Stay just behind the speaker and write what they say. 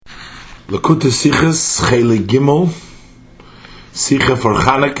Likutei Sichos, Chelik Gimel, Sicha for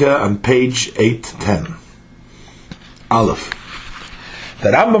Chanukah on page 810. Aleph. The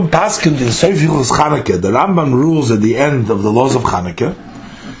Rambam paskins in Sefichos Chanukah. The Rambam rules at the end of the laws of Chanukah.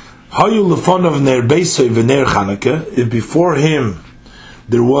 Hayu lefonav ner beisoy v'ner Chanukah. If before him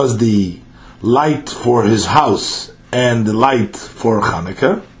there was the light for his house and the light for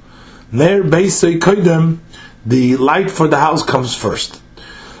Chanukah, ner beisoy koidem, the light for the house comes first.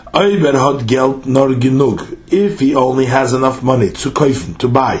 If he only has enough money to kaufen, to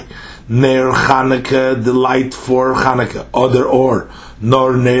buy Ner Chanukah, the light for Chanukah, or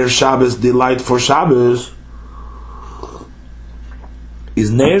nor Ner Shabbos, the light for Shabbos, is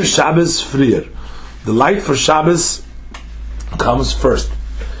Ner Shabbos frier. The light for Shabbos comes first.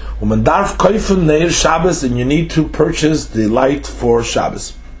 When darf kaufen Ner Shabbos, and you need to purchase the light for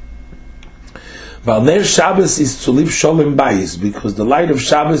Shabbos. Val Ner Shabbos is tzulib sholem bayis, because the light of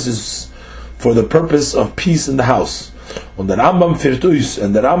Shabbos is for the purpose of peace in the house. And the Rambam firtuis,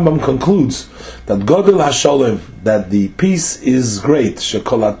 and the Rambam concludes that Godel HaSholem, that the peace is great.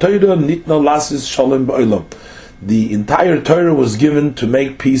 Shekol HaTorah nitno lasis sholem ba'olam. The entire Torah was given to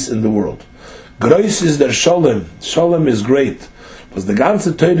make peace in the world. Grois is der Sholem. Sholem is great. Because the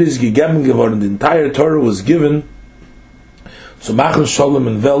ganze Torah is gegeben geworden. The entire Torah was given to machen Sholem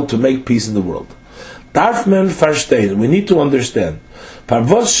and Welt, to make peace in the world. Darf men verstehen? We need to understand.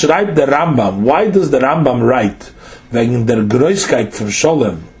 Parvos schreibt der Rambam. Why does the Rambam write wegen der Großkeit von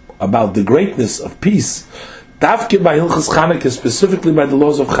Sholem, about the greatness of peace? Dafke by Hilchos Chanukah, specifically by the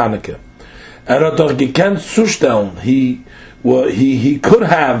laws of Chanukah. Hat doch gekannt zustellen. He could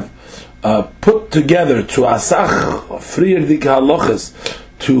have put together to asach frier dik halachas,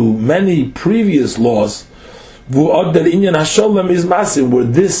 to many previous laws, wo od der inyan hasholem is masim, where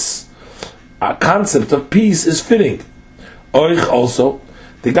this concept of peace is fitting. Oich also,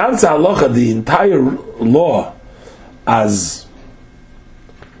 the ganze halacha, the entire law, as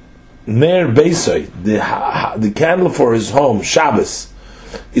ner beisoy, the candle for his home, Shabbos,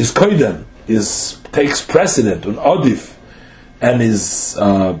 is koidem, takes precedent on odif, and is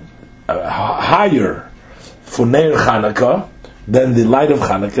higher for ner Chanukah than the light of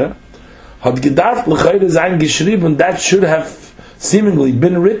Chanukah. Hat gedacht l'chayre sein geschrieben, that should have seemingly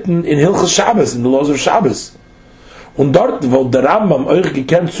been written in Hilchos Shabbos, in the laws of Shabbos. Und dort, wo der Rambam euch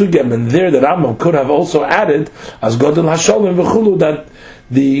gekannt zugeben, and there the Rambam could have also added, as Godel HaSholem v'chulu, that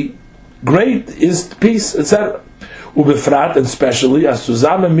the great is peace, etc. Ubefrat, and especially, as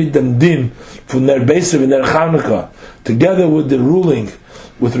zusammen mit dem Din von Ner Beisoy Ner Chanukah, together with the ruling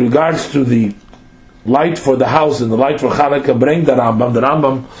with regards to the light for the house and the light for Chanukah, bring the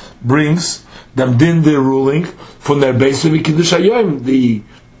Rambam brings them din the ruling from their base of Kiddush Hayom, the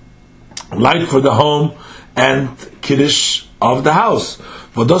light for the home and Kiddush of the house.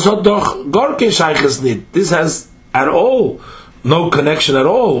 This has at all no connection at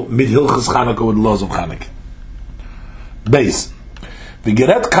all with Hilchos Chanukah, with the laws of Chanukah. Base. The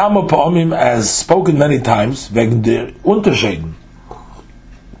Geret Kama Pa'omim, as spoken many times, wegen der Unterschieden,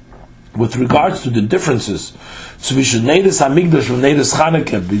 with regards to the differences between Neiros HaMikdash and Neiros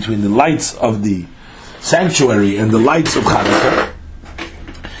Chanukah, between the lights of the sanctuary and the lights of Chanukah.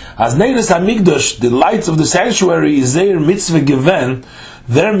 As Neiros HaMikdash, the lights of the sanctuary, is their mitzvah given,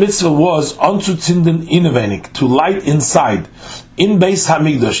 their mitzvah was anzuzünden inwendig, to light inside, in Beis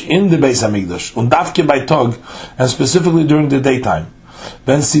HaMikdash, in the Beis HaMikdash, und dafke by Tog, and specifically during the daytime.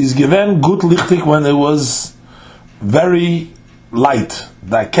 When she is given gut lichtig, when it was very light.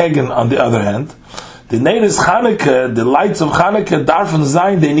 The Kegen, on the other hand, the Neiros Chanukah, the lights of Chanukah, darfen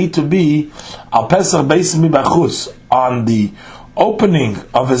sein, they need to be al Pesach Beis Mibachutz, on the opening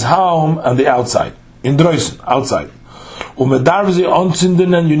of his home on the outside, in Droisen, outside. Umedarf sie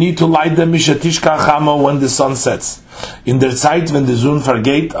anzünden, and you need to light them mishatishka chama, when the sun sets, in der Zeit when the Sun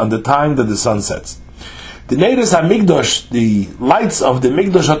vergeht, on the time that the sun sets. The Neiros HaMikdash, the lights of the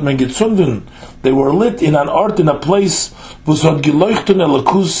Mikdash hat man gezünden, they were lit in an art, in a place, wo es hat geleuchten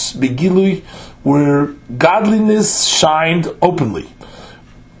elakus begilui, where godliness shined openly.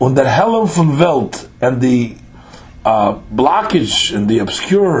 Und der Helm von Welt, and the blockage and the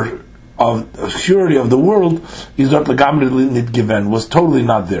obscurity of the world, is dort legamri nit given, was totally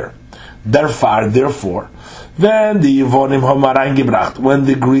not there. Therefore, when the Yevonim haben reingebracht, when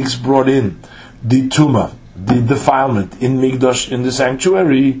the Greeks brought in the Tumah, the defilement in Mikdash, in the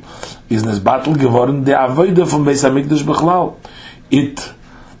sanctuary, is nesbatel geworden the avodah from Beis HaMikdash bechlal. It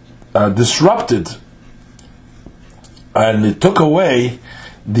disrupted and it took away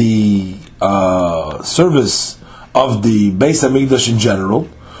the service of the Beis HaMikdash in general,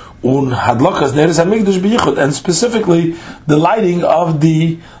 hadlakas Neiros HaMikdash b'yichud, and specifically the lighting of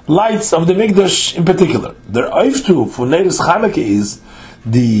the lights of the Mikdash in particular. Their oiftu for Neiros Chanukah is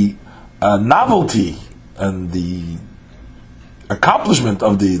the novelty and the accomplishment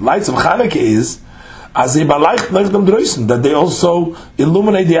of the lights of Chanukah is that they also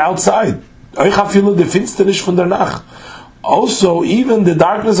illuminate the outside. Also, even the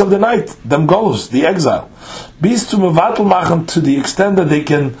darkness of the night, them golos, the exile. Bis to mevatel machen, to the extent that they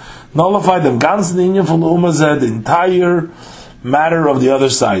can nullify them ganzen inyan from the umazeh, the entire matter of the other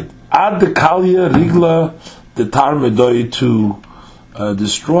side. Ad the kalya rigla the tarmedoi, to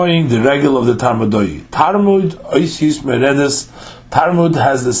destroying the regel of the tarmedoi. Tarmud oisis meredes. Tarmud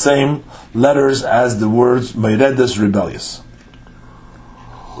has the same letters as the words meredes, rebellious.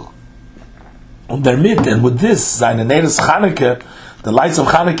 And with this, seine Neiros Chanukah, the lights of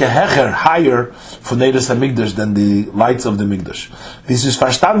Chanukah hecher, higher for Neiros HaMikdash than the lights of the Mikdash. This is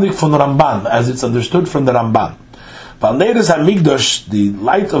verstandig von Ramban, as it's understood from the Ramban. Weil Neiros HaMikdash, the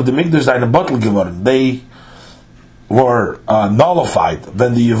light of the Mikdash, seine bottle geworden. They were nullified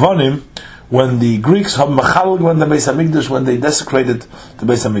when the Yevonim, when the Greeks have mechalg when the Beis HaMikdash, when they desecrated the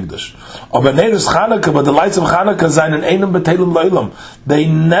Beis HaMikdash. Aber Neiros Chanukah, but the lights of Chanukah seinen einem betelem leilam. They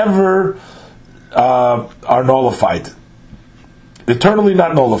never are nullified, eternally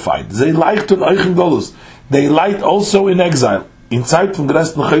not nullified. They light to Eichen Golus. They light also in exile, in Zeit von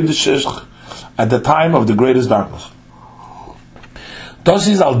Gresten Chodesh, at the time of the greatest darkness. Das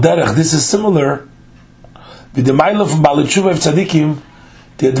is al derech. This is similar with the mile of Baalei Teshuva of Tzadikim,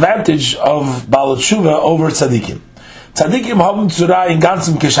 the advantage of Baalei Teshuva over Tzadikim. Tzadikim haben Tzura in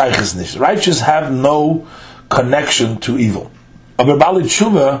ganzem Keshayches nicht. Righteous have no connection to evil. Aber Baalei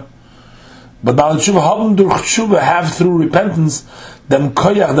Teshuva, haben durch Tshuva, have through repentance them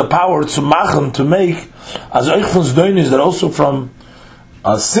koyach, the power to machen, to make, as euch von Zdoinis, that also from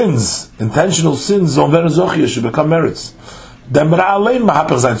sins, intentional sins, should become merits. The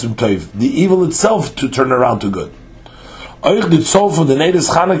evil itself to turn around to good. Euch the soul for the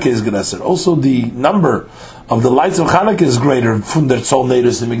Neiros Chanukah is greater. Also the number of the lights of Chanukah is greater from the soul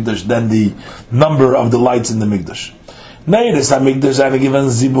Neiros HaMikdash than the number of the lights in the Mikdash. Neiros HaMikdash are given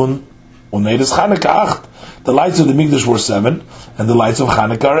Zibun. On Neiros Chanukah 8. The lights of the Mikdash were 7, and the lights of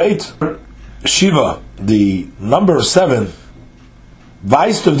Chanukah are 8. Shiva, the number 7,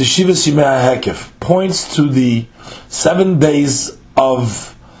 Weist of the Shiva Simei HaHekef, points to the 7 days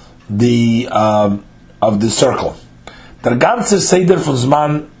of the circle. Der ganze Seder von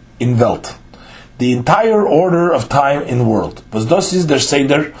Zman in Welt, the entire order of time in world. Was das ist der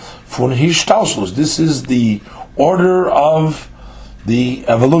Seder von Hishtalshlus. This is the order of the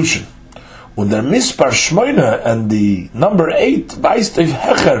evolution. Und der Mispar Shmoina, and the number 8, weist auf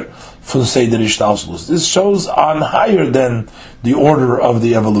Hecher von Seder Hishtalshlus. This shows on higher than the order of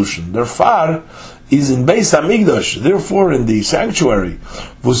the evolution. Therefore, is in Beis HaMikdash, therefore in the sanctuary,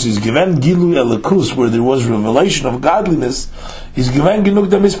 was is given Gilui Elikus, where there was revelation of godliness, is given Genug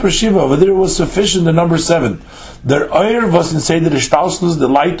the Mispar Shiva, where there was sufficient the number 7. Der Oyer was in Seder Hishtalshlus, the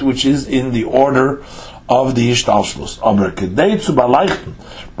light which is in the order of the Hishtalshlus. Aber kedei zu beleuchten,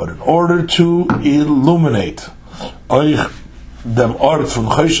 but in order to illuminate euch dem Ort von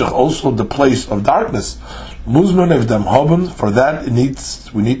Choshech, also the place of darkness, Muzman of them haben, for that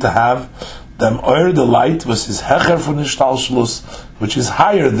we need to have them Oyer, the light, was his Hecher von Hishtalshlus, which is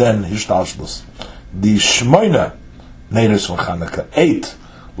higher than Hishtalshlus. The Shmoina Neiros von Chanukah, 8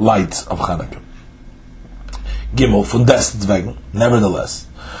 lights of Chanukah. Gimel von deswegen, nevertheless,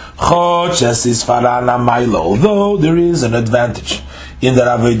 although there is an advantage in the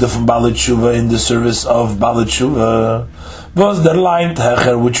Avodah from Baalei Teshuva, in the service of Baalei Teshuva, was the line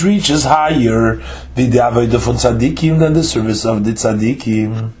Techer, which reaches higher with the Avodah from Tzadikim than the service of the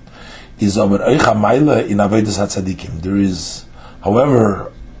Tzadikim, is over Eicha Maila in Avodah Tzadikim. There is,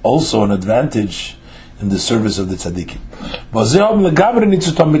 however, also an advantage in the service of the Tzadikim.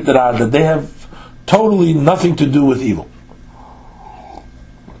 That they have totally nothing to do with evil.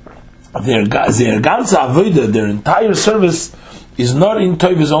 Their ganze Avodah, their entire service, is not in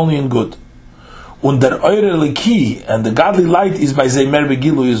Tov, is only in good. Und der Eure Liki, and the godly light is by Zeimer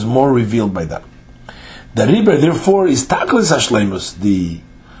Begilu, is more revealed by that. The Riber, therefore, is Taklis Hashlemus, the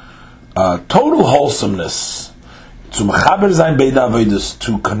total wholesomeness, to Mechaber Zayin Beida Avodas,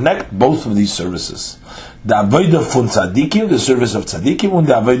 to connect both of these services. The Avodah von Tzadikim, the service of Tzadikim, and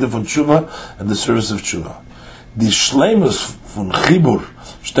the Avodah von Tshuva, and the service of Tshuva. The Shlemus von Chibur,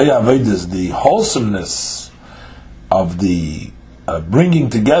 Shtei Avodas, the wholesomeness of the bringing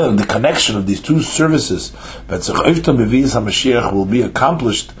together the connection of these two services, will be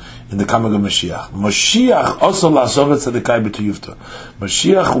accomplished in the coming of Mashiach.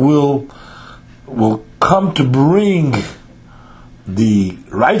 Mashiach will come to bring the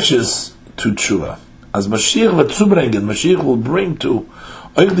righteous to Tshuva. As Mashiach will bring to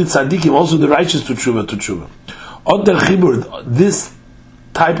tzaddikim, also the righteous to Tshuva. This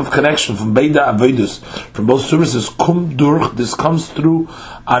type of connection from Beida Avedus, from both services, this comes through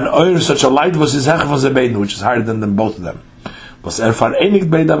an oir, such a light was his which is higher than them, both of them.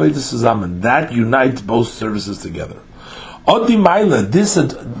 That unites both services together.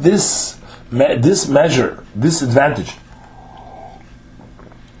 This measure, this advantage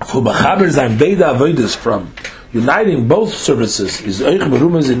for Bachaber Zayin Beida Avedus, from uniting both services, is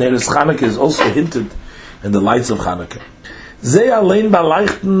also hinted in the lights of Chanukah.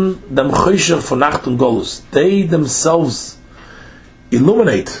 They themselves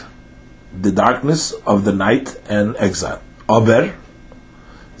illuminate the darkness of the night and exile. Aber,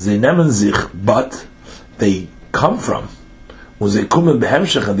 but they come from, and they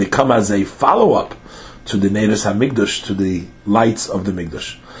come as a follow-up to the Neiros HaMikdash, to the lights of the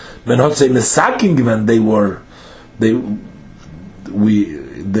Mikdash. We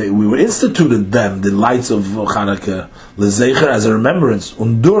were instituted them, the lights of Chanukah, lezecher, as a remembrance,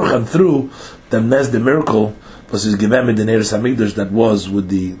 and through them, the miracle was given with the Neiros HaMikdash that was with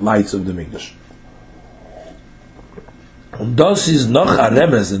the lights of the Mikdash. And this is noch a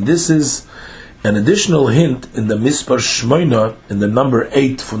remez, and this is an additional hint in the Mispar Shmoina, in the number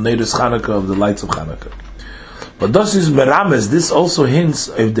 8 from Neiros Chanukah, of the lights of Chanukah. But this is merames. This also hints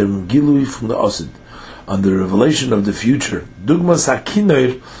of the Gilui from the Osid, on the revelation of the future. Dugmas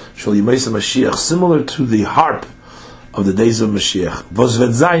HaKinor shall Yemei Mashiach, similar to the harp of the days of Mashiach. Vos vet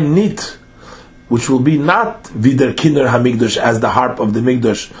zayin nit, which will be not vider Kinor HaMikdash, as the harp of the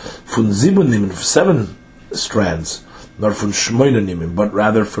Mikdash, from Zibunim, 7 strands, nor from Shmoinanim, but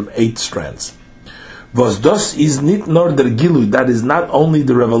rather from 8 strands. Was das is nit nor der Gilu, that is not only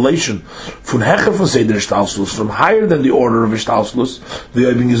the revelation from Hecher von Seder Shtalshlus, from higher than the order of Shtalshlus, the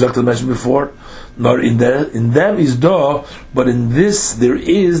Oibin Yizak mentioned before, nor in them is da, but in this there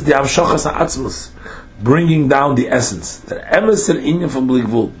is the Avshachas HaAtzmus, bringing down the essence, the Emeser Inyan from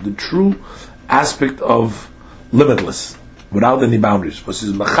Bligvul, the true aspect of limitless, without any boundaries. Was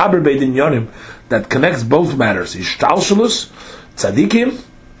is Machaber Beidin Yonim, that connects both matters, Shtalshlus, Tzadikim,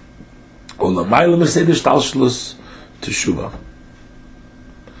 Teshuva,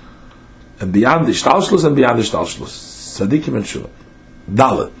 and beyond the Shtalshlus and beyond the Shtalshlus, Tzadikim and Teshuva.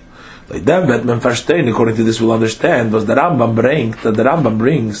 Dalet. Like them, that men verstehen, according to this, will understand, was the Rambam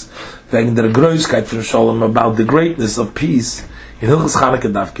brings, wegen der Großkeit from Shalom, about the greatness of peace in Hilchos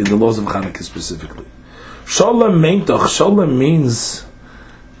Chanukah Davke, the laws of Chanukah specifically. Shalom means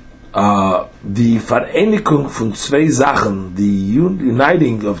the Vereinigung von zwei Sachen, the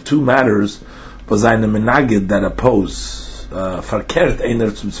uniting of two matters, was eine Menaged that oppose, verkehrt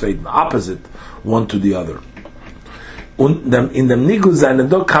einer zum Zweiten, opposite one to the other. Und in dem Nigu seinen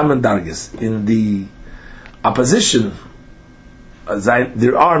do kamen Darges, in the opposition,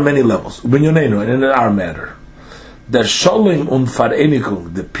 there are many levels, and in our matter. Der Shalom und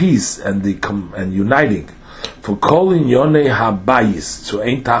Vereinigung, the peace and the and uniting, for calling Yonei Habayis to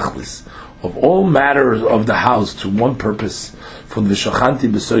Ein Tachlis, of all matters of the house to one purpose, from the Shachanti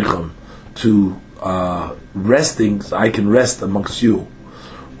B'Soichem, to resting, so I can rest amongst you.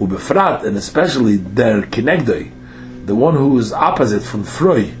 Ubefrat, and especially der Kinegdoi, the one who is opposite from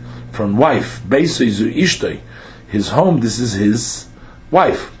Froi, from wife, Beisoizu Ishtoi, his home, this is his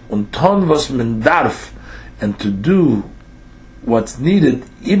wife. Und ton was men darf, and to do what's needed,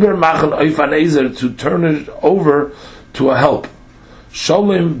 Iber machen oifan ezer, to turn it over to a help.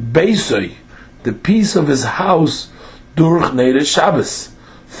 Sholem Beisoi, the peace of his house, durch Neire Shabbos,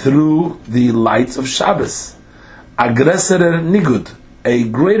 through the lights of Shabbos. Aggressor Nigud, a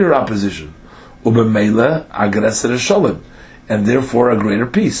greater opposition. Ubemela aggressor Sholem, and therefore a greater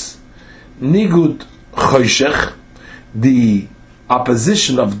peace. Nigud Choshech, the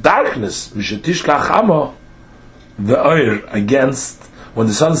opposition of darkness, Mishetishka Chamo, the oir, against when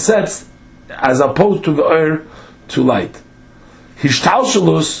the sun sets, as opposed to the oir to light.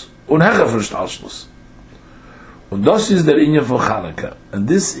 Hishtalshelus und Hecher für Hishtalshelus. Und das ist der Inyan von Chanukah. And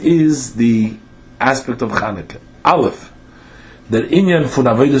this is the aspect of Chanukah. Aleph, der Inyan von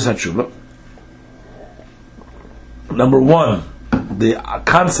Avodas HaTshuva. Number 1, the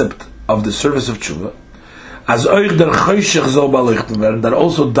concept of the service of Tshuva. As euch der Choshech soll beleuchten werden, that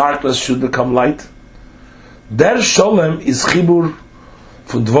also darkness should become light. Der Sholem is Chibur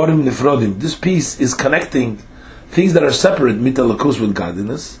von Dvorim Nefrodim. This piece is connecting things that are separate, mitalakus with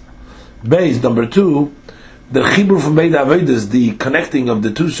godliness. Base number 2, the chibur from Beid Avodas, the connecting of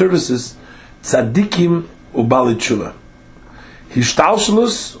the two services, tzadikim ubalit tshuva.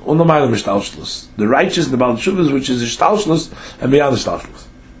 Hishtalshlus u'nomayim hishtalshlus. The righteous and the balit tshuvas, which is hishtalshlus and beyond hishtalshlus.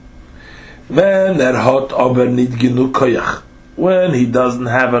 When hot aber nit genug koyach, when he doesn't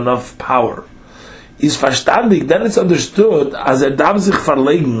have enough power, is verstandig, then it's understood as darf sich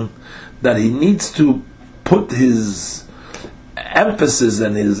verlegen, that he needs to put his emphasis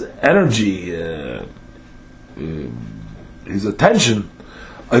and his energy, his attention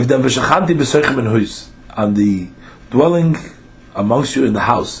on the dwelling amongst you in the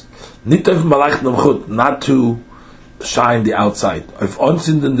house, not to shine the outside.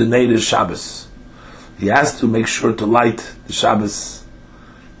 He has to make sure to light the Shabbos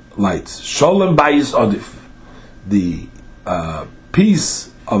lights. Sholem bayis odif, the peace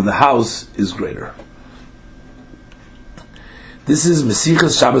of the house is greater. This is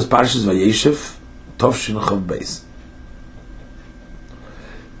Mesichas Shabbos Parshas Vayeshev, Tovshin Chav Beis.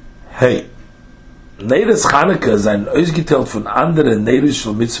 Hey, Neiros Chanukah sind ausgeteilt von anderen Neiros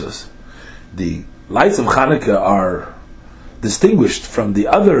von Mitzvahs. The lights of Chanukah are distinguished from the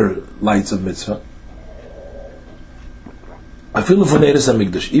other lights of Mitzvah. I feel from Neiros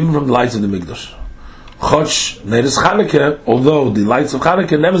HaMikdash, even from the lights of the Mikdash. Chosh Neiros Chanukah, although the lights of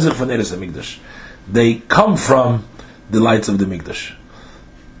Chanukah never sich von Neiros HaMikdash, they come from the lights of the Mikdash.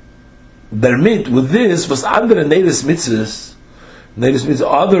 Dermit, with this, was andere Neiros Mitzvahs,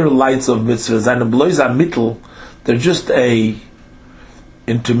 other lights of Mitzvahs, and blois a mittel, they're just a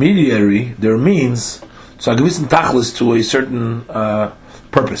intermediary, their means, so a gewissen tachlis to a certain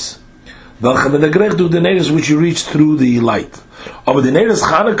purpose. Welchem in the Grech do the Neiros which you reach through the light. But the Neiros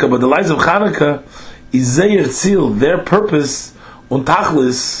Chanukah, but the lights of Chanukah, is zeir tzil, their purpose, und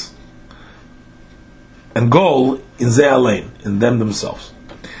tachlis, and goal in ze allein, in them themselves.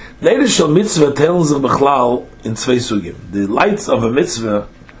 Neiros shel mitzvah teilen sich bechlal in zwei sugim. The lights of a mitzvah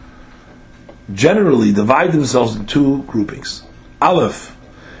generally divide themselves in two groupings. Aleph,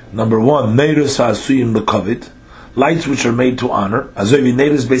 number 1, Neiros ha'asuyim l'kavod, lights which are made to honor, azovi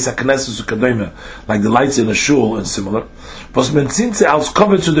Neiros beis haknesses u'kadoime, like the lights in a shul and similar. Was menzinze als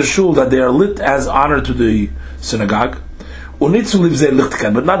kavod to the shul, that they are lit as honor to the synagogue, unitzu livzei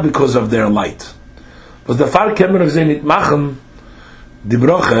lichtigkeit, but not because of their light. Was the far kemer of ze nit machen di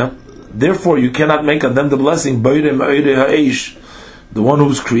broche, therefore you cannot make on them the blessing, the one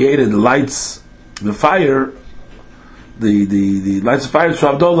who's created the lights, the fire, the lights of fire to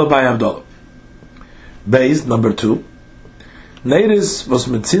Havdalah by Havdalah. Base number 2, Neiros was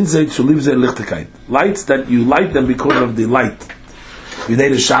metzinze to live their lichtigkeit, lights that you light them because of the light. You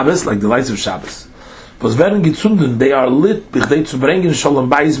need a Shabbos, like the lights of Shabbos. Was werden gezunden, they are lit bichdei zu bringen shalom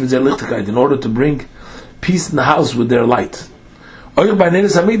bayis mit their lichtigkeit, in order to bring peace in the house with their light. Also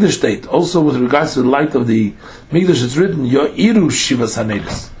with regards to the light of the Mikdash, it's written, Yo'iru Shivas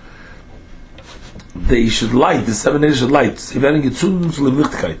HaNeiros. They should light, the 7 Neiros should light.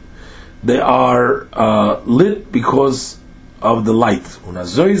 They are lit because of the light.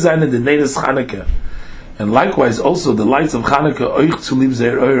 And likewise also the lights of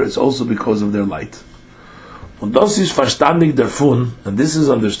Chanukah, is also because of their light. Und das ist verstandig davon, and this is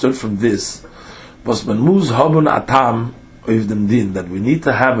understood from this, was man muss haben atam of dem din, that we need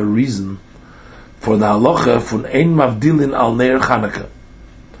to have a reason for the halacha von ein mavdilin al neir Chanukah,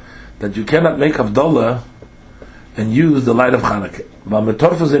 that you cannot make Havdalah and use the light of Chanukah. But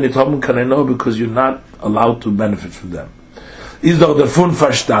metorfas in it haben can I know, because you're not allowed to benefit from them. Is doch davon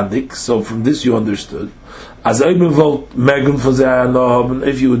verstandig, so from this you understood. As I wollt megen von sie haben,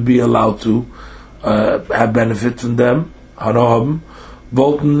 if you would be allowed to have benefit from them, haben,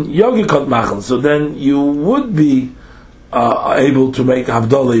 wollten Yogikot machen, so then you would be able to make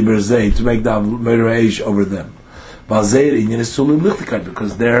Havdalah Iberzei, to make the Meiraish over them. Because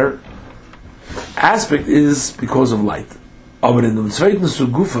their aspect is because of light. But in the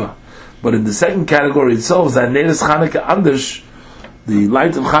second category itself, that Neiros Chanukah anders, the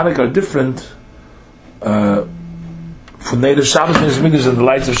light of Chanukah are different from Neiros Shabbos, Neiros Mikdash, and the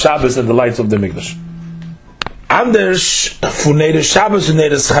lights of Shabbos and the lights of the Mikdash. Anders from Neiros Shabbos and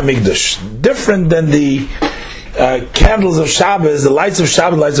Neiros HaMikdash, different than the candles of Shabbos, the lights of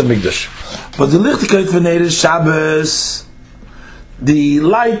Shabbos, lights of Mikdash. But the lichtigkeit for Neiros Shabbos, the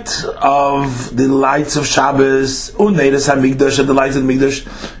light of the lights of Shabbos, and Neiros HaMikdash, and the lights of Mikdash,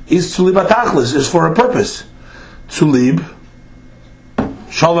 is to live atachlis, is for a purpose. To live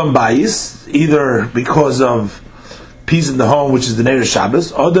Shalom Bayis, either because of peace in the home, which is the Neiros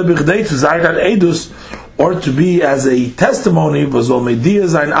Shabbos, or the Bichdei to Zayran Edus, or to be as a testimony, was Olmeidia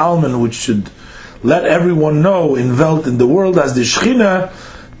Zayn Alman, which should let everyone know in the world as the Shechina,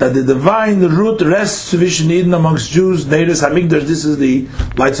 that the divine root rests Eden amongst Jews, Neiros HaMikdash. This is the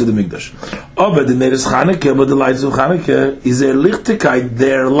lights of the Mikdash. But the Neiros Chanukah, but the lights of Chanukah, is their Lichtigkeit,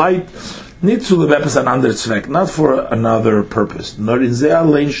 their light, nicht zu lebepes an ander Zweck, not for another purpose. Nor in ze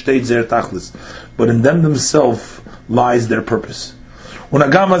allein steht their tachlis, but in them themselves lies their purpose. When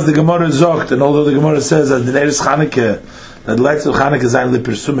Agamas the Gemara zogt, and although the Gemara says that the Neiros Chanukah, that the lights of Chanukah zayin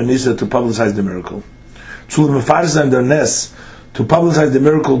lepersum and nisa to publicize the miracle, zu lemefarzen der Nes, to publicize the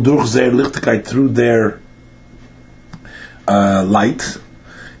miracle durch their Lichtigkeit, through their light,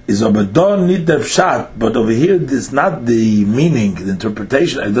 is aber da nicht der Pshat, but over here it's not the meaning, the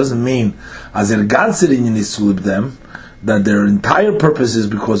interpretation. It doesn't mean as ganze Inyan is to live them, that their entire purpose is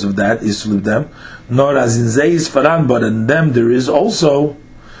because of that, is to live them, nor as in Zeh is Faran, but in them there is also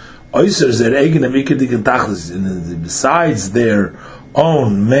oisers their eigen amikedigen tachlis, besides their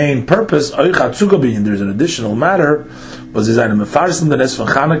own main purpose, there's an additional matter, was the Nes von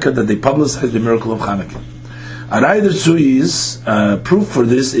Chanukah, that they publicize the miracle of Chanukah. Proof for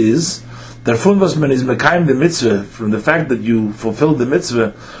this is der fun was man is mekayim the mitzvah, from the fact that you fulfill the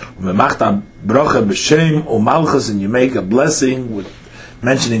mitzvah, bracha b'shem o malchus, and you make a blessing with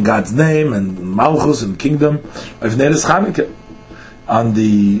mentioning God's name and malchus and kingdom of Neiros Chanukah. On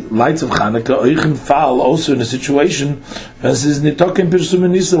the lights of Chanukah, oichen fall also in a situation when there is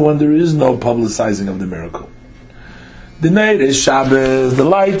no publicizing of the miracle. The night is Shabbos, the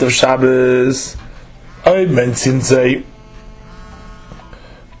light of Shabbos.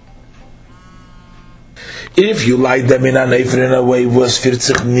 If you light them in a way was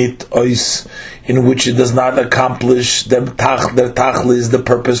 40 nit ois, in which it does not accomplish their tachlis, the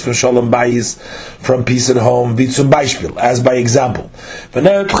purpose from shalom bayis, from peace at home, as by example,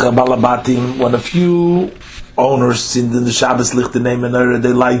 when a few owners in the Shabbos licht the name and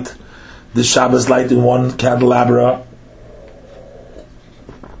they light the Shabbos light in one candelabra,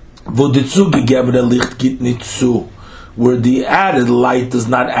 where the added light does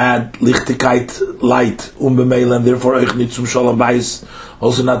not add lichtigkeit light, and therefore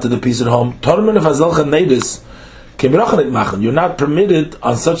also not to the peace at home. You're not permitted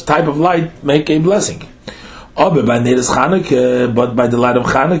on such type of light make a blessing. But by the light of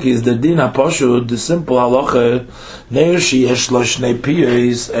Chanukah is the din haposhut, the simple halacha,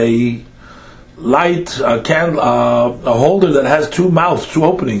 is a light, a candle, a holder that has two mouths, two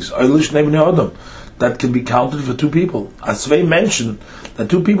openings, that can be counted for two people. Asvei mentioned that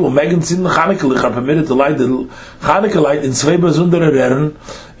two people, Megan Sin Chanukah, are permitted to light the Chanukah light in Zwei besondere Reren,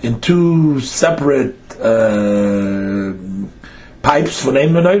 in two separate pipes from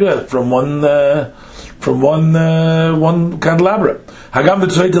one candelabra. Hagam the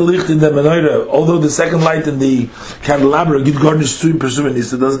zweite Licht in the menorah, although the second light in the candelabra get garnished to pursuing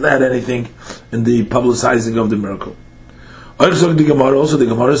this, it doesn't add anything in the publicizing of the miracle. Also the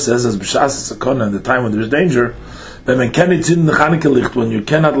Gemara says, as b'shas sakona, in the time when there is danger, when you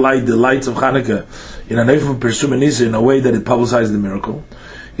cannot light the lights of Chanukah in a neifim pursuing in a way that it publicizes the miracle,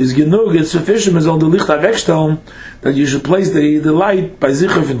 is genug, it's sufficient as all the licht avekstellen, that you should place the light by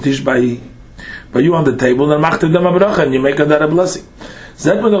zichuf and tish by you on the table, and macht them a bracha, and you make that a blessing.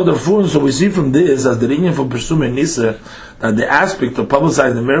 So we see from this, as the Inyan for Persum Nisa, that the aspect of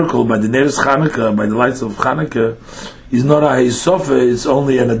publicizing the miracle by the Neiros Chanukah, by the lights of Chanukah, is not a hisofa, it's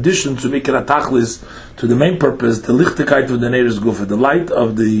only an addition to Mikra Tachlis, to the main purpose, the Lichtigkeit of the Neiros Gufa, the light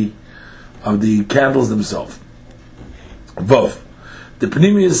of the candles themselves. Vov. The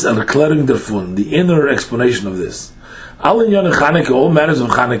Pnimius are declaring the fun, the inner explanation of this. All matters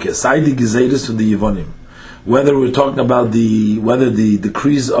of Chanukah, side the Gezeres from the Yevonim, whether we're talking about whether the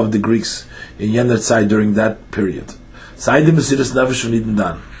decrees of the Greeks in Yenetzai during that period, side the Mesiras Nefesh from Eden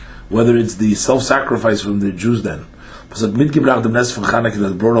Dan, whether it's the self-sacrifice from the Jews then, the Nes from Chanukah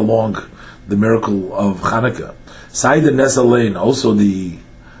that brought along the miracle of Chanukah, side the Nes Alein, also the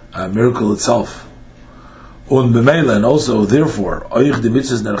miracle itself, and also therefore Oich the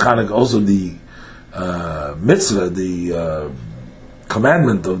Mitzvahs Ner Chanukah, also the mitzvah, the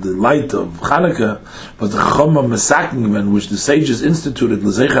commandment of the light of Chanukah, was the Chacham Mesaking, which the sages instituted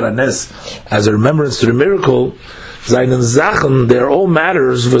L'Zeicher Hanes as a remembrance to the miracle. Seinen Sachen, they're all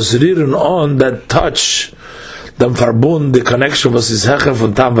matters was written on that touch them Verbund, the connection was his Hecher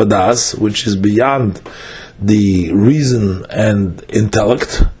von Tam Vadas, which is beyond the reason and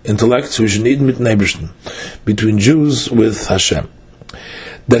intellect zwischen Eden mit Neibishten, between Jews with Hashem.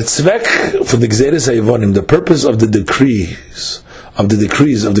 Der Zweck for the Gezeres HaYevonim, the purpose of the decrees of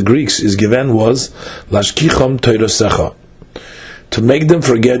the Greeks is given was Lashkichom Toirasecha, to make them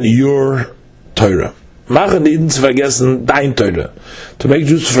forget your Torah. machen die Iden zu vergessen dein Teure, to make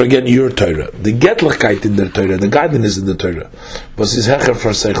Jews to forget your Teure. The Getlichkeit in der Teure, the guidance in der Teure, was is Hecher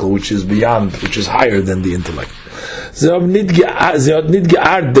for Seichel, which is beyond, which is higher than the intellect. Sie hat nicht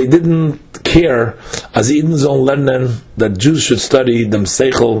geahrt, they didn't care, as Iden sollen lernen, that Jews should study them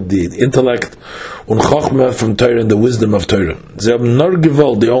Seichel, the intellect, und Chochmah from Torah and the wisdom of Torah. Sie haben nur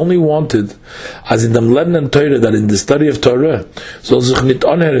gewollt, they only wanted, as in them lernen Torah, that in the study of Torah, soll sich nicht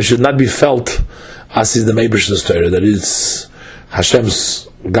anhören, should not be felt, as is the Eibishter's Torah, that is Hashem's,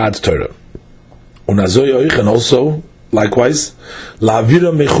 God's Torah. Und and also, likewise,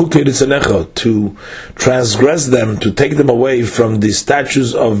 to transgress them, to take them away from the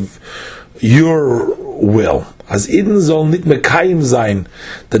statutes of your will. As Eden soll nicht mekayim sein,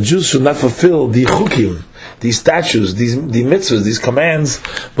 the Jews should not fulfill the chukim, these statutes, the mitzvahs, these commands,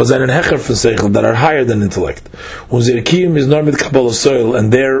 was an hecher for seichel that are higher than intellect. Und their kiyum is not with kabbalah soil,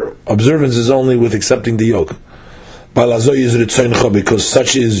 and their observance is only with accepting the yoke. Because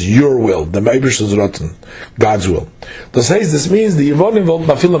such is your will, the Eibishter's rotten, God's will. This means the Yevonim wollten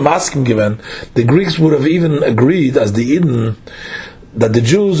nach viele Masken given. The Greeks would have even agreed, as the Eden, that the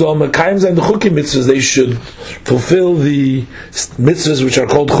Jews all mekayim zayin the chukim mitzvahs, they should fulfill the mitzvahs which are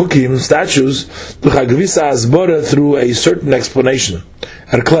called chukim, statues, through a certain explanation,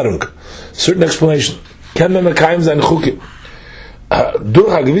 erklärung, certain explanation. Ken me mekayim zayin chukim.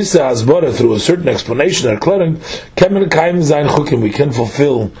 Through a certain explanation, erklärung, ken me mekayim zayin chukim, we can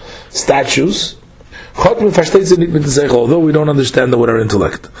fulfill statues. Although we don't understand with our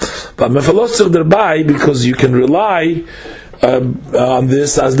intellect, but because you can rely on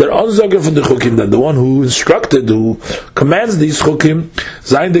this as their onzoger from the chukim, that the one who instructed, who commands these chukim,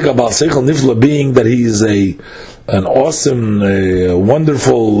 zayin de kabal seichel nifla, being that he is an awesome,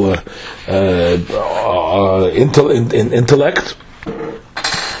 wonderful intellect.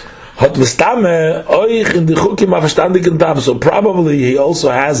 Hat mistame euch in the chukim a verstandigen tab. So probably he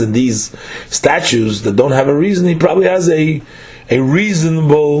also has in these statues that don't have a reason. He probably has a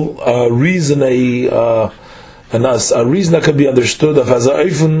reasonable reason, a reason that can be understood of as a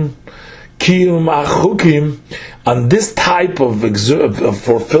oifen kiyum achukim, and this type of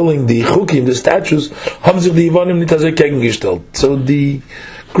fulfilling the chukim, the statues, haben sich die Yevonim nicht so gegengestellt. So the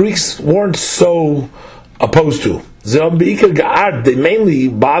Greeks weren't so opposed to. They mainly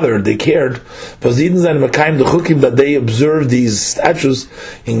bothered, they cared, because the chukim, that they observed these statues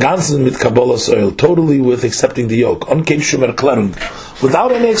in ganzen mit kabbalah soil, totally with accepting the yoke,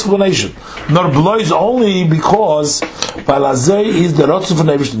 without any explanation, nor blows, only because is the rotzu von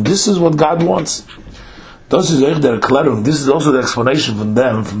Eibishter. This is what God wants. This is also the explanation from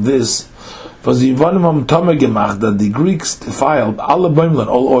them, from this. Was the Yevonim haben Tome gemacht, that the Greeks defiled all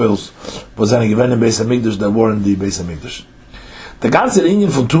oils, was eine gewähne Beis HaMikdash, that were in the Beis HaMikdash. The ganze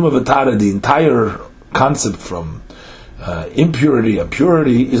Inyan from Tumah V'Tara, the entire concept from impurity and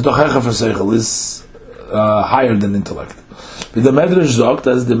purity, is doch Hecher for Seichel, is higher than intellect. With the Medrash sagt,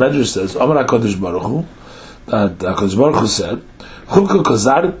 as the Medrash says, Omer HaKadosh Baruch Hu, that HaKadosh Baruch Hu said, Chukah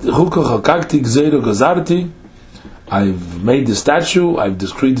chakakti gzeiro gazarti, I've made the statue, I've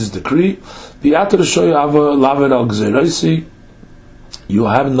decreed this decree. You have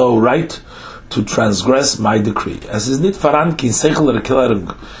no right to transgress my decree. As is nit faranki seichel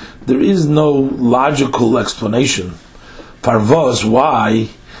erklärung, there is no logical explanation for why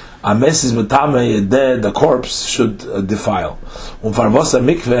a mess is metame, the corpse should defile, and for a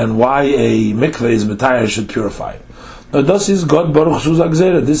mikveh, and why a mikveh is metayar should purify. Now, this is God Baruch Hu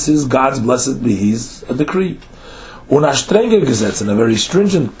Zagzera. This is God's blessed be His decree. Und a strenger Gesetz, and a very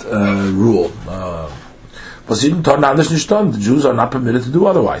stringent rule. Was in Tornadisch nicht stand, the Jews are not permitted to do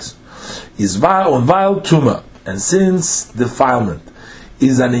otherwise. Is weil Tuma, and since defilement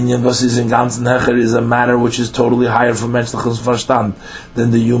is an inyan, was is in ganzen Hecher, is a matter which is totally higher from menschliches Verstand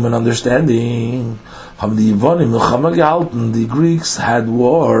than the human understanding. Haben die Yevonim Milchama gehalten, the Greeks had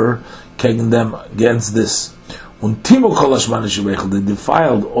war gegen them against this. Und Timo Kolashmanish Hechel, they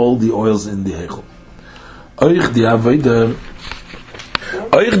defiled all the oils in the Hechel. Euch die Avoide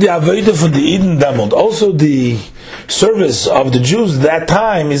von the Eden Damond. Also the service of the Jews that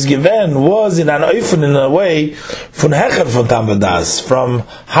time is given was in an oifen, in a way von Hecher von Tambadas, from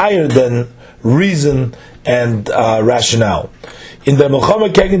higher than reason and rationale. In the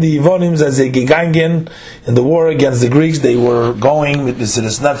Milchama gegen the Yevonims, as they gegangen in the war against the Greeks, they were going with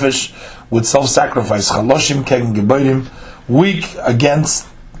Mesiras Nefesh, with self-sacrifice, Chaloshim gegen Geborim, weak against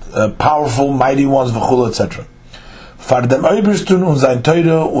powerful, mighty ones, v'chul, etc. For dem Eibishter und sein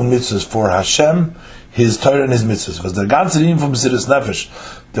Teure und Mitzvahs, for Hashem, his Torah and his mitzvahs. Because the ganze Rim from Mesiras Nefesh,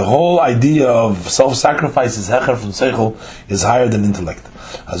 the whole idea of self-sacrifice is hecher from seichel, is higher than intellect.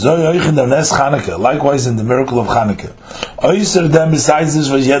 Likewise in the miracle of Chanukah. Besides this,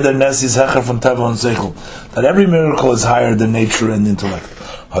 nes is hecher from teva and seichel, that every miracle is higher than nature and intellect.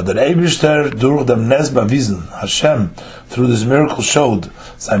 Hashem, through this miracle, showed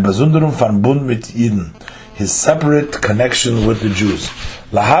sein Besonderung von Bund mit Yidden, his separate connection with the Jews.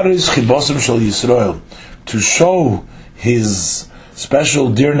 Laharis chibosim shel Yisrael, to show his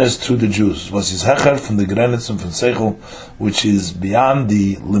special dearness to the Jews, was his hecher from the grenitz and from seichel, which is beyond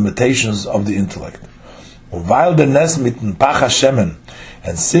the limitations of the intellect. While the nes mitten pach Hashemen,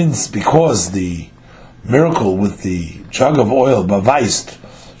 and since, because the miracle with the jug of oil, beweist,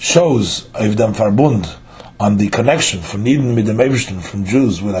 shows Avdam Farbund on the connection from Eden mit dem Eibishter, from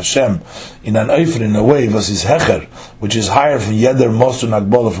Jews with Hashem, in an oifer, in a way, was his hecher, which is higher from Yeder Mosun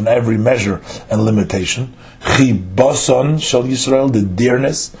Agbola, from every measure and limitation. Chi Boson Shal Yisrael, the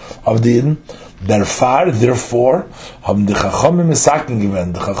dearness of the Eden. Therefore, haben the Chachamim Mesaken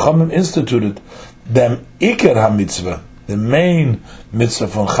given, the Chachamim instituted them Iker HaMitzvah, the main mitzvah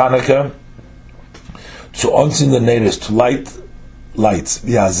from Chanukah, to ons in the neighbors, to lights,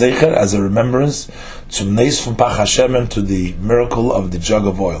 zecher, as a remembrance, to neis from Pach Hashem, to the miracle of the jug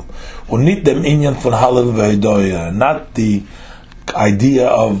of oil. Unit dem inyan von Hallel ve'edoya, not the idea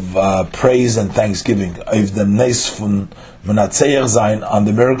of praise and thanksgiving. Of dem neis von menatzeach sein, on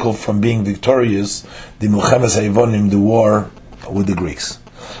the miracle from being victorious, the Milchemes Ha'avonim, the war with the Greeks.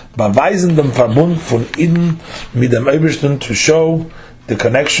 Beweisen dem Verbund von Eden mit dem Eibishter, to show the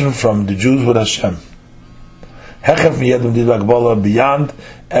connection from the Jews with Hashem. Beyond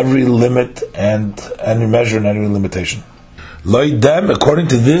every limit and any measure and any limitation. According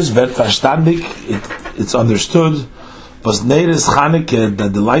to this, it's understood, was Neiris Chanukah,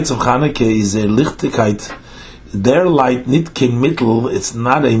 that the lights of Chanukah is a Lichtigkeit. Their light, nit kein Mittel, it's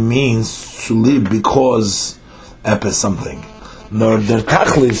not a means to live because epis something, nor their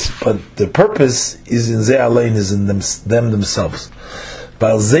tachlis, but the purpose is in ze allein, is in them themselves.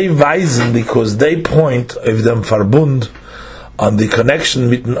 Because they point of them Verbund on the connection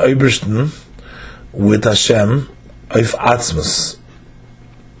mit den Obersten with Hashem of Atzmus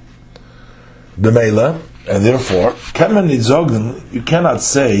B'meila, and therefore you cannot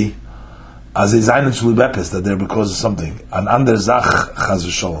say as a that they're because of something, an ander Zach Chaz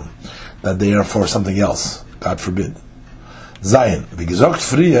v'Sholom, that they are for something else, God forbid. Zayin, wie gesagt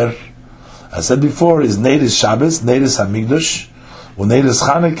früher, I said before, is Neiris Shabbos, Neiris HaMikdash, when Neiris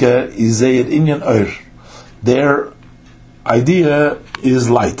Chanukah is a inyan oir. Their idea is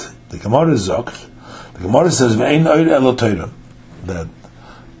light. The Gemara says, "Ve'ein oir elo Torah," that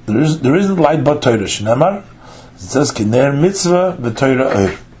there isn't light but Torah. Shneimar, it says, "Kiner mitzvah v'Torah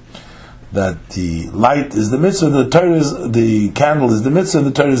oir," that the light is the mitzvah, the Torah is the candle, is the mitzvah, and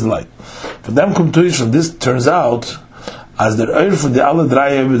the Torah is the light. For them, from this turns out as the oir from the alle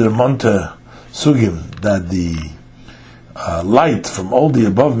drei with their monte sugim, that the light from all the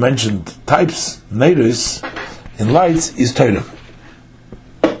above mentioned types, neiris, in lights, is Torah.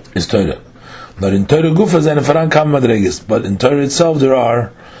 Not in Torah Gufa and Faran Madreges, but in Torah itself there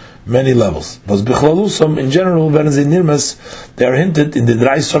are many levels. Was Bichlalusam, in general, when they nirmas, they are hinted in the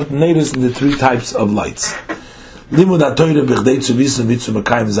drei sorten neiris, in the three types of lights. Limud HaTorah b'chdei zu wissen mitzvah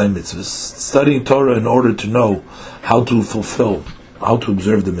mekayim zayin mitzvahs. Studying Torah in order to know how to fulfill, how to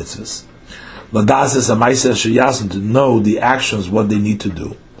observe the mitzvahs. Ladas is a ma'aser sheyasim, to know the actions, what they need to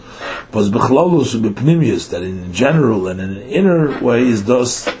do. Was b'chlalus u'b'pnimius, that in general and in an inner way is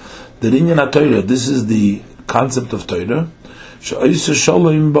thus the inyan HaTorah. This is the concept of Torah. She'oiseh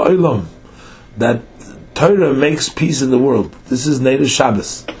shalom ba'olam, that Torah makes peace in the world. This is Neiris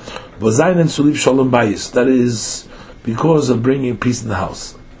Shabbos. V'zayin and sulib shalom bayis, that is because of bringing peace in the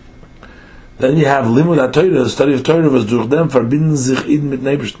house. Then you have limud HaTorah, study of Torah, was durch dem verbinden sich Eden mit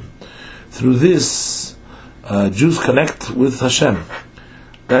Neibishten. Through this, Jews connect with Hashem.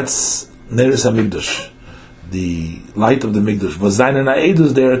 That's Neiris HaMikdash, the light of the Mikdash. V'zayin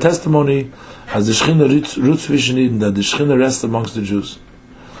ha'edus, they are a testimony as the Shechina roots zwischen Eden, that the Shechina rests amongst the Jews.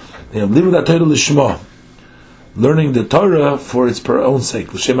 They have limud HaTorah l'shmo, learning the Torah for its own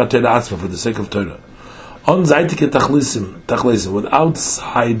sake, l'shem HaTorah atzma, for the sake of Torah. On-seitige tachlisim, with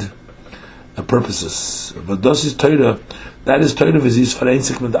outside purposes. But this is Torah, that is Torah v'zis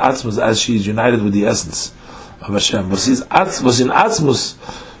vereinzigt mit atzmus, as she is united with the essence of Hashem. Was in atzmus,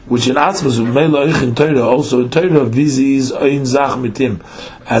 which in atzmus v'meila in Torah, also in Torah v'zi is ein zach mit him,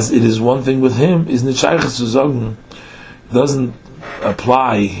 as it is one thing with him, is nicht shayches zu sagen, doesn't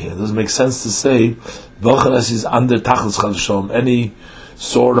apply, it doesn't make sense to say welches is under tachlis chal shalom, any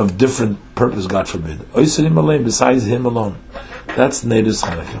sort of different purpose, God forbid. Besides him alone. That's Neiris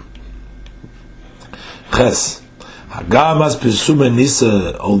Chanukah. Ches. Hagamas Pirsume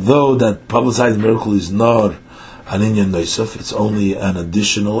Nisa, although that publicized miracle is not an inyan noisef, it's only an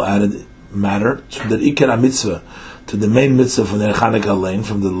additional added matter to the Ikar mitzvah, to the main mitzvah from the Chanukah lane,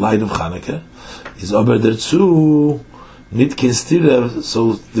 from the light of Chanukah, is Ober Derzu Nitkin Stira,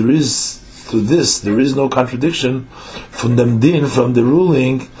 so there is no contradiction from the din, from the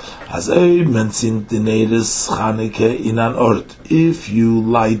ruling, as a mentioned the Neiris Chanukah in an ort. If you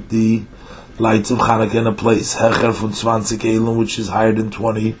light the lights of Chanukah in a place, Hecher von 20 Elum, which is higher than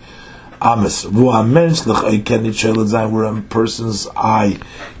 20 Ames, where a person's eye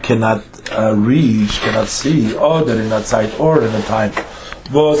cannot reach, cannot see, or that in that side, or in a time,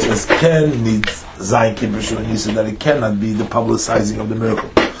 was as can need Zayin Kippur, and he said that it cannot be the publicizing of the miracle.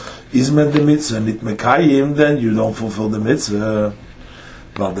 Ismet the mitzvah, nit mekayim, then you don't fulfill the mitzvah.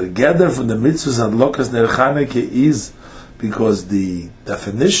 But the gather from the mitzvahs and lokas ner Chanukah is because the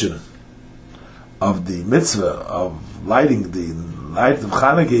definition of the mitzvah of lighting the light of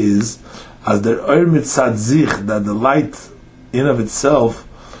Chanukah is as der oir mitzad zich, that the light in of itself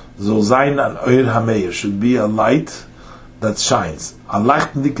zol zayin an oir hameir, should be a light that shines, a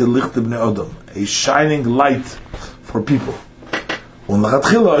shining light for people. And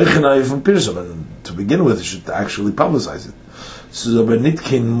to begin with, you should actually publicize it. So but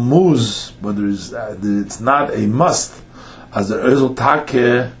it's not a must, as the Ezel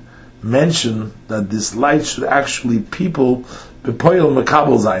Take mentioned that this light should actually people bepoil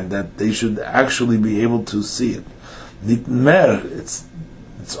makabel zayin, that they should actually be able to see it. Nit mer, it's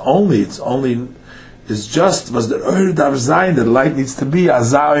just was the oir dav zayin, that light needs to be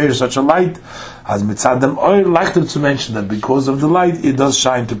as oir, such a light as mitzadem oir, like to mention that because of the light it does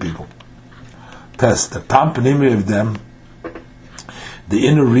shine to people. Test the tampanimi of them. The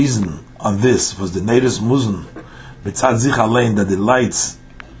inner reason on this was the Neiris Muzan mitzad zich alein, that the lights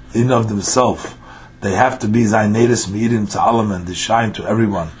in of themselves, they have to be zayin Neiris meirim ta'alam, and they shine to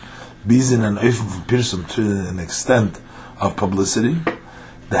everyone, bizin and oifen from pirsum, to an extent of publicity.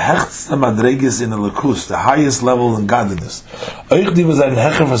 The hechtste madreges in the lakus, the highest level in godliness.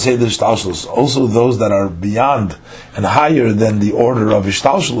 Also those that are beyond and higher than the order of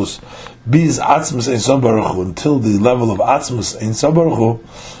Ishtalshalus, biz atzmus ein sobaruchu, until the level of atzmus ein sobaruchu,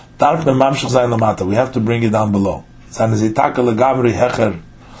 darf me mamshach zayin lamata. We have to bring it down below.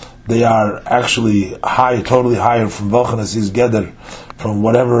 They are actually high, totally higher from Velchanas is Geder, from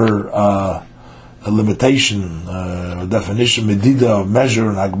whatever a limitation, definition, medida, measure,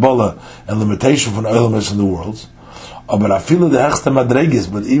 and agbala, and limitation from the elements in the world. But I feel the hechste madregis,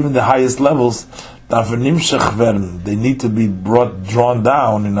 but even the highest levels, they need to be drawn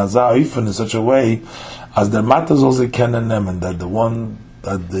down in azaifen in such a way as the matters also can and them, and that the one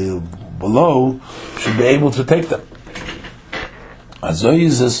that the below should be able to take them. So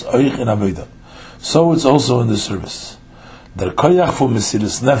it's also in the service. The koyach for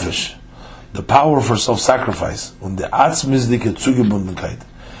mesiras nefesh, the power for self-sacrifice, and the atzmizdike zugebundenkeit,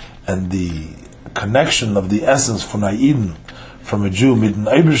 and the connection of the essence from Aiden, from a Jew, mit den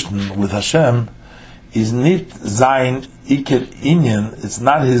Eibishten, with Hashem, is nit zayin iker inyan. It's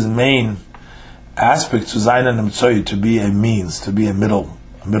not his main aspect to zayin and emtzoy, to be a means, to be a middle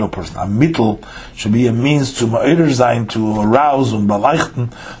person. A mittel should be a means to ma'ir zayin, to arouse and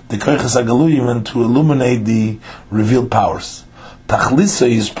balaichten the koiches agaluyim, and to illuminate the revealed powers. Tachlisa,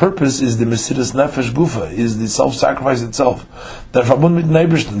 his purpose is the mesiras nefesh gufa, is the self-sacrifice itself. The verbund mit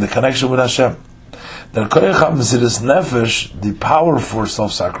Eibishten, the connection with Hashem. The koyach mesiras nefesh, the power for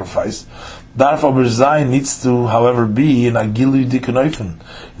self-sacrifice, therefore zayin needs to, however, be in agilu dikonoifen,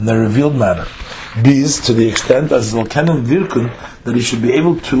 in the revealed manner. Bis, to the extent as zolkenen virkun, that he should be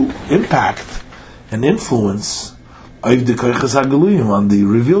able to impact and influence of the koyches hagaluyim, on the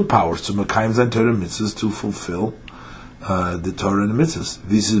revealed powers, to mekayim zayin Torah mitzvahs, to fulfill the Torah and the mitzvahs.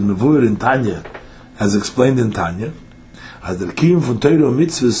 This is mevuer in Tanya, as explained in Tanya, as the kiyum from Torah and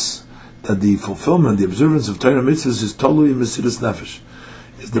mitzvahs, that the fulfillment, the observance of Torah and mitzvahs is totally mesiras nefesh.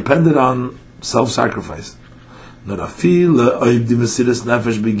 It's dependent on self-sacrifice. Not afil oib di mesiras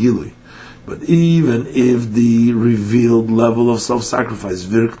nefesh begilui. But even if the revealed level of self-sacrifice,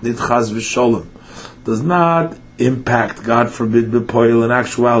 virk nitchaz v'sholem, does not impact, God forbid, bepoil in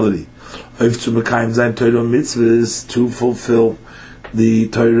actuality, oib to mekayim zayin Torah mitzvahs, to fulfill the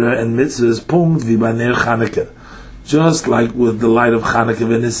Torah and mitzvahs, punkt v'baner Chanukah. Just like with the light of Chanukah,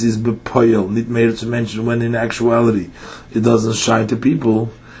 when this is bepoil, nit meir to mention when in actuality it doesn't shine to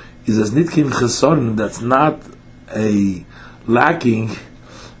people, is as nitkim chesoren, that's not a lacking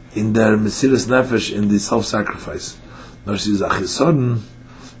in their mesiras nefesh, in the self-sacrifice. Nor is a chesoren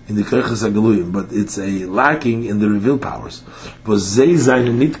in the Koiches HaGeluyim, but it's a lacking in the revealed powers. But Zay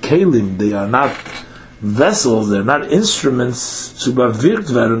Zayin Nit Kelim, they are not vessels, they're not instruments to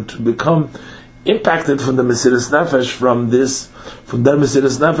bewirkt werden, to become impacted from the Mesiras Nefesh, from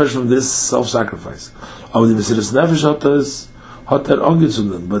this self-sacrifice. But the Mesiras Nefesh hat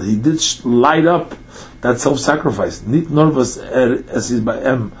angezündet, but he did light up that self-sacrifice. Nit nervous as is by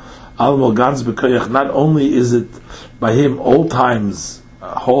him, almo ganz bekoyach. Not only is it by him all times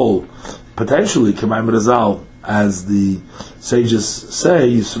whole, potentially K'mayim Razal, as the sages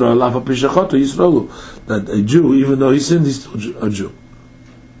say, Yisrael lava pishachoto Yisraelu, that a Jew, even though he sinned, he's still a Jew.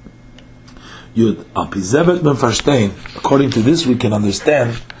 Yud Alpizebet ben Verstehen. According to this, we can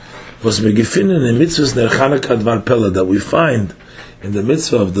understand was megefinnen in mitzvahs ner Chanukah dvar pella, that we find in the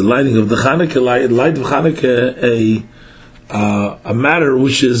mitzvah of the lighting of the Chanukah, light of Chanukah, a matter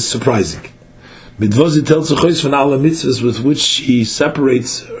which is surprising. Midvozi tells Zechois from all the mitzvahs with which she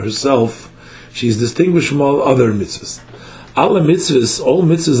separates herself. She is distinguished from all other mitzvahs. All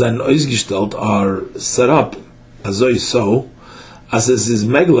mitzvahs and oizgestellt are set up as so, as it is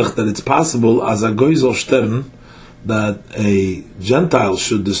meglech, that it's possible as a goizol stern, that a Gentile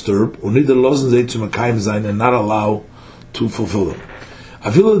should disturb, and not allow to fulfill them.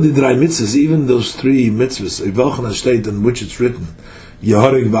 Afilo the drei mitzvahs, even those three mitzvahs, in which it's written,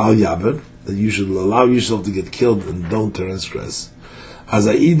 Yehorig v'al yaber, that you should allow yourself to get killed and don't transgress. As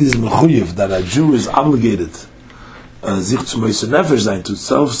a Eid is mechuyev, that a Jew is obligated, sich zu moise nefesh sein, to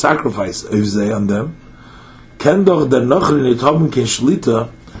self-sacrifice on them. Ken doch der Nochri nit haben kein Shlita,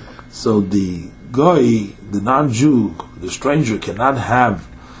 so the guy, the non-Jew, the stranger, cannot have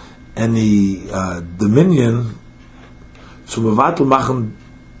any dominion zu mevatel machen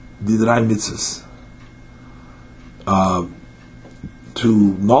die drei mitzvahs,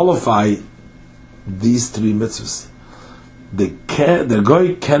 to nullify these three mitzvahs. The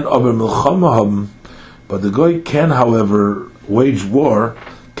guy can aber milchama haben, but the guy can, however, wage war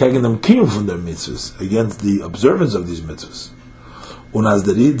gegen dem Kiyum von their mitzvahs, against the observance of these mitzvahs. Und as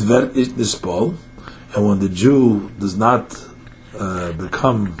the Rid wird nicht nispol, and when the Jew does not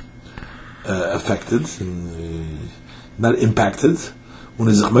become affected, not impacted, when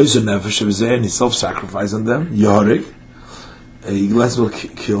he self-sacrifice on them, Yorik, he less will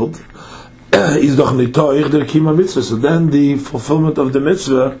killed, is doch nicht toich der Kima mitzvah. So then the fulfillment of the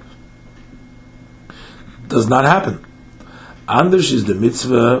mitzvah does not happen. Anders is the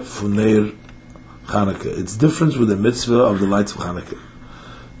mitzvah von Ner Chanukah. It's different with the mitzvah of the lights of Chanukah.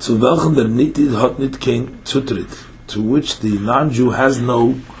 Zu welchen der Nitid hat nicht kein Zutritt, to which the non-Jew has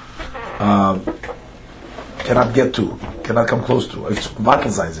no, cannot get to, cannot come close to. It's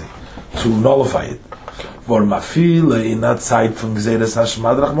to nullify it. For mafile in that side from Gzeres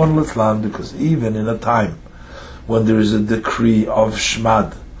Hashmad Rachmon Litzlan, because even in a time when there is a decree of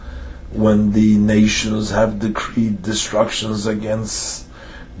Shmad, when the nations have decreed destructions against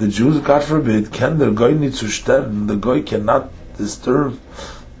the Jews, God forbid, can the goy nicht zu sterben, the goy cannot disturb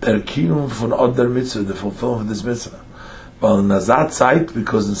their kiyum von other mitzvah, the fulfillment of this mitzvah. But in that side,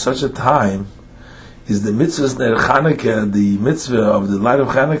 because in such a time, is the mitzvahs ner Chanukah, the mitzvah of the light of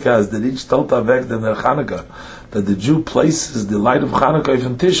Chanukah, as the each tolta weg the ner Chanukah, that the Jew places the light of Chanukah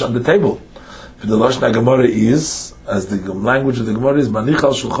on tish, on the table. For the Lashon Gemara is, as the language of the Gemara is,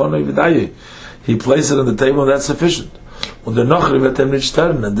 manichal shulchanoi v'daye. He places it on the table, and that's sufficient. Und der Nochri wird ihm nicht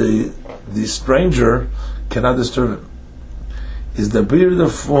stören, and the stranger cannot disturb him. Is the period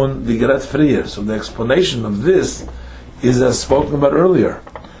of von the Geret Frier. So the explanation of this is as spoken about earlier.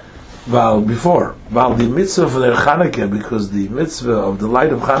 While the mitzvah of the Chanukah, because the mitzvah of the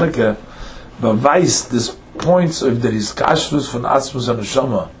light of Chanukah, beweist this points of the hiskashrus von Atzmus and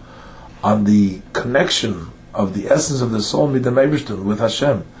Neshama, on the connection of the essence of the soul with the Meibishton, with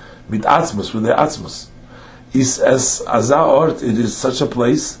Hashem, with Atzmus, with the Atzmus. Is as a ort, it is such a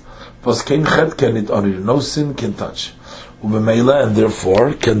place, was kein chet can it orir, no sin can touch. And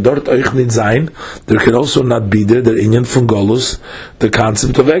therefore, can dort euch nicht sein, there can also not be there the inyan von Golus, the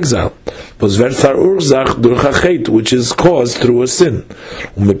concept of exile. Was wird verursach durch a chet, which is caused through a sin.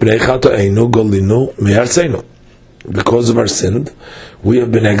 Because of our sin, we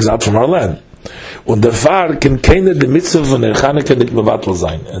have been exiled from our land. Und therefore, can keine the mitzvah von der Chanukah nicht mevatel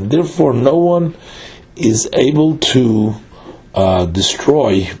sein. And therefore, no one is able to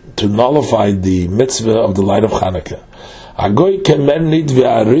destroy, to nullify the mitzvah of the light of Chanukah. A goy can only give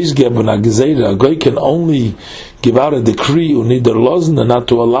out a decree and not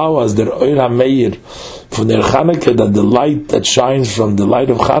to allow us their oir hameir from their Chanukah, that the light that shines from the light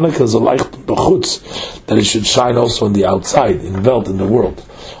of Chanukah is a light b'chutz, that it should shine also on the outside, in the world.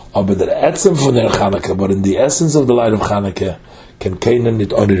 But the etzem from their Chanukah, but in the essence of the light of Chanukah, can keinen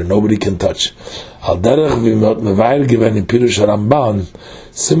nit orir, nobody can touch. Al derech v'mot mevair given in Pirush Ramban,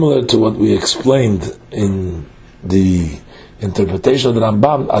 similar to what we explained in the interpretation of the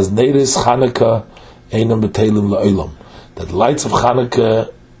Rambam, as Neiris Chanukah einam b'teilim la'olam, that the lights of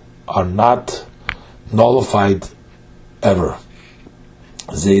Chanukah are not nullified ever.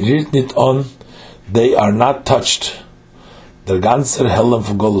 Zeirit nit on, they are not touched. Der ganzer Helm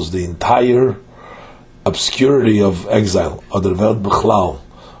von Golus, the entire obscurity of exile, or the Welt Bechlal,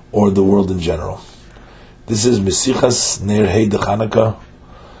 or the world in general. This is Mesichas Ner Hei de Chanukah,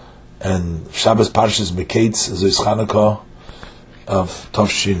 and Shabbos Parshas Meketz Zois Chanukah of Tov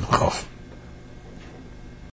Shin Chof.